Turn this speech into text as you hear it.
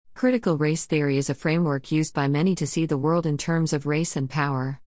Critical race theory is a framework used by many to see the world in terms of race and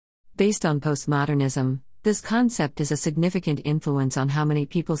power. Based on postmodernism, this concept is a significant influence on how many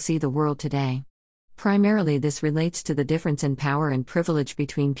people see the world today. Primarily, this relates to the difference in power and privilege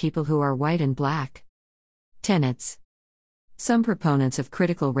between people who are white and black. Tenets. Some proponents of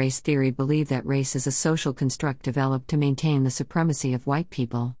critical race theory believe that race is a social construct developed to maintain the supremacy of white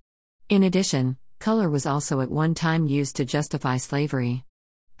people. In addition, color was also at one time used to justify slavery.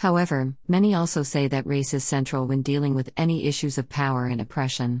 However, many also say that race is central when dealing with any issues of power and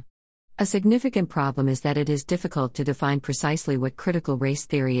oppression. A significant problem is that it is difficult to define precisely what critical race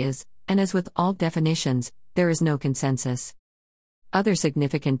theory is, and as with all definitions, there is no consensus. Other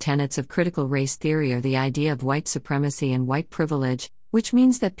significant tenets of critical race theory are the idea of white supremacy and white privilege, which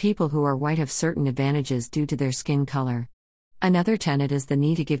means that people who are white have certain advantages due to their skin color. Another tenet is the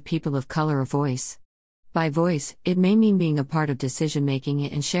need to give people of color a voice. By voice, it may mean being a part of decision-making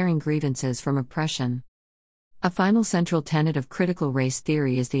and sharing grievances from oppression. A final central tenet of critical race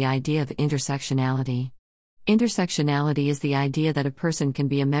theory is the idea of intersectionality. Intersectionality is the idea that a person can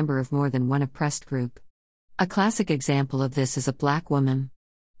be a member of more than one oppressed group. A classic example of this is a black woman.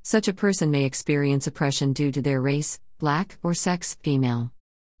 Such a person may experience oppression due to their race, black, or sex, female.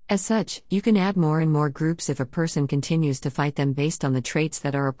 As such, you can add more and more groups if a person continues to fight them based on the traits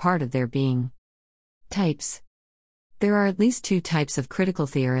that are a part of their being. Types. There are at least two types of critical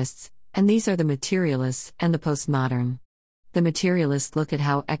theorists, and these are the materialists and the postmodern. The materialists look at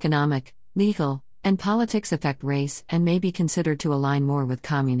how economic, legal, and politics affect race and may be considered to align more with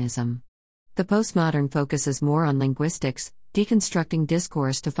communism. The postmodern focuses more on linguistics, deconstructing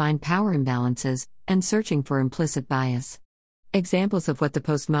discourse to find power imbalances, and searching for implicit bias. Examples of what the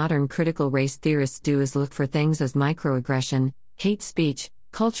postmodern critical race theorists do is look for things as microaggression, hate speech,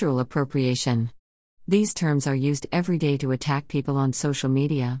 cultural appropriation. These terms are used every day to attack people on social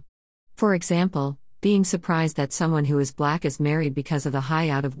media. For example, being surprised that someone who is black is married because of the high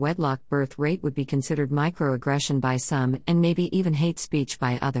out-of-wedlock birth rate would be considered microaggression by some and maybe even hate speech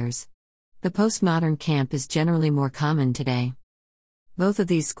by others. The postmodern camp is generally more common today. Both of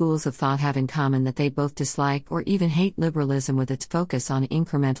these schools of thought have in common that they both dislike or even hate liberalism with its focus on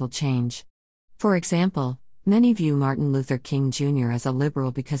incremental change. For example, many view Martin Luther King Jr. as a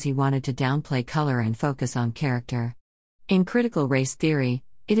liberal because he wanted to downplay color and focus on character. In critical race theory,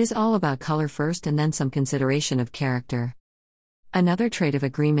 it is all about color first and then some consideration of character. Another trait of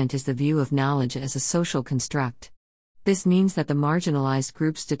agreement is the view of knowledge as a social construct. This means that the marginalized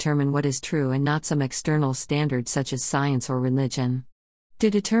groups determine what is true and not some external standard such as science or religion. To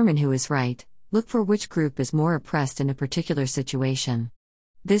determine who is right, look for which group is more oppressed in a particular situation.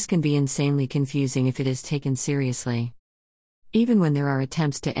 This can be insanely confusing if it is taken seriously. Even when there are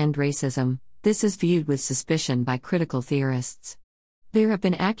attempts to end racism, this is viewed with suspicion by critical theorists. There have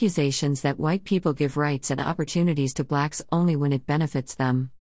been accusations that white people give rights and opportunities to blacks only when it benefits them.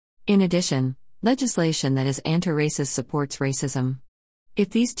 In addition, legislation that is anti-racist supports racism.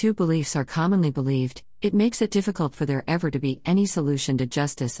 If these two beliefs are commonly believed, it makes it difficult for there ever to be any solution to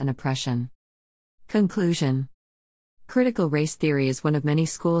justice and oppression. Conclusion. Critical race theory is one of many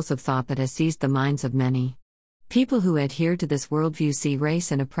schools of thought that has seized the minds of many. People who adhere to this worldview see race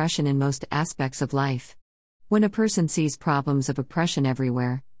and oppression in most aspects of life. When a person sees problems of oppression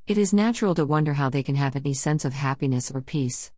everywhere, it is natural to wonder how they can have any sense of happiness or peace.